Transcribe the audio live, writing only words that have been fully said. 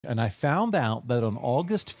And I found out that on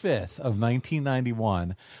August 5th of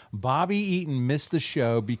 1991, Bobby Eaton missed the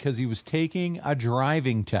show because he was taking a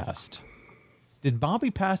driving test. Did Bobby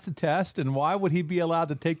pass the test, and why would he be allowed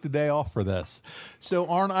to take the day off for this? So,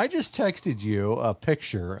 Arn, I just texted you a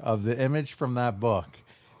picture of the image from that book,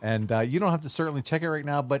 and you don't have to certainly check it right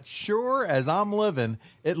now, but sure as I'm living,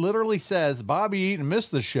 it literally says Bobby Eaton missed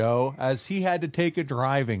the show as he had to take a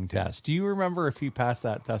driving test. Do you remember if he passed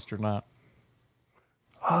that test or not?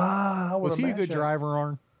 Was he a good driver,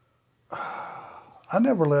 Arn? I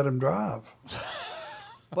never let him drive.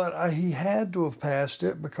 But he had to have passed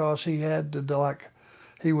it because he had to,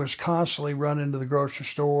 he was constantly running to the grocery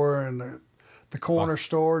store and the corner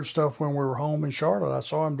store and stuff when we were home in Charlotte. I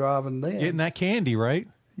saw him driving then. Getting that candy, right?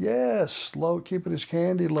 Yes, keeping his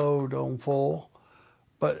candy load on full.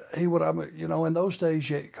 But he would, in those days,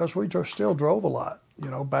 because we still drove a lot,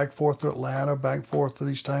 back and forth to Atlanta, back and forth to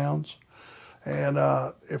these towns. And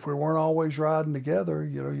if we weren't always riding together,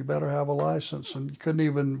 you better have a license. And you couldn't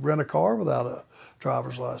even rent a car without a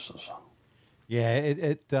driver's license. Yeah,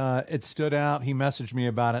 it stood out. He messaged me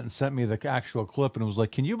about it and sent me the actual clip and was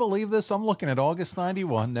like, can you believe this? I'm looking at August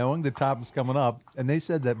 91, knowing the time was coming up. And they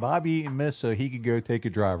said that Bobby Eaton missed so he could go take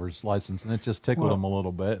a driver's license. And it just tickled him a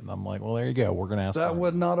little bit. And I'm like, well, there you go. We're going to ask that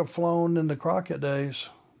would not have flown in the Crockett days.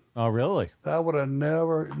 Oh, really? That would have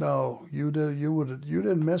never. No, you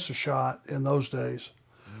didn't miss a shot in those days,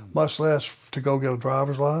 much less to go get a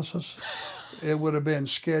driver's license. It would have been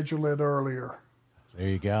scheduled earlier. There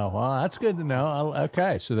you go. Well, that's good to know.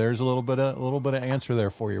 Okay, so there's a little bit of answer there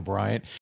for you, Bryant.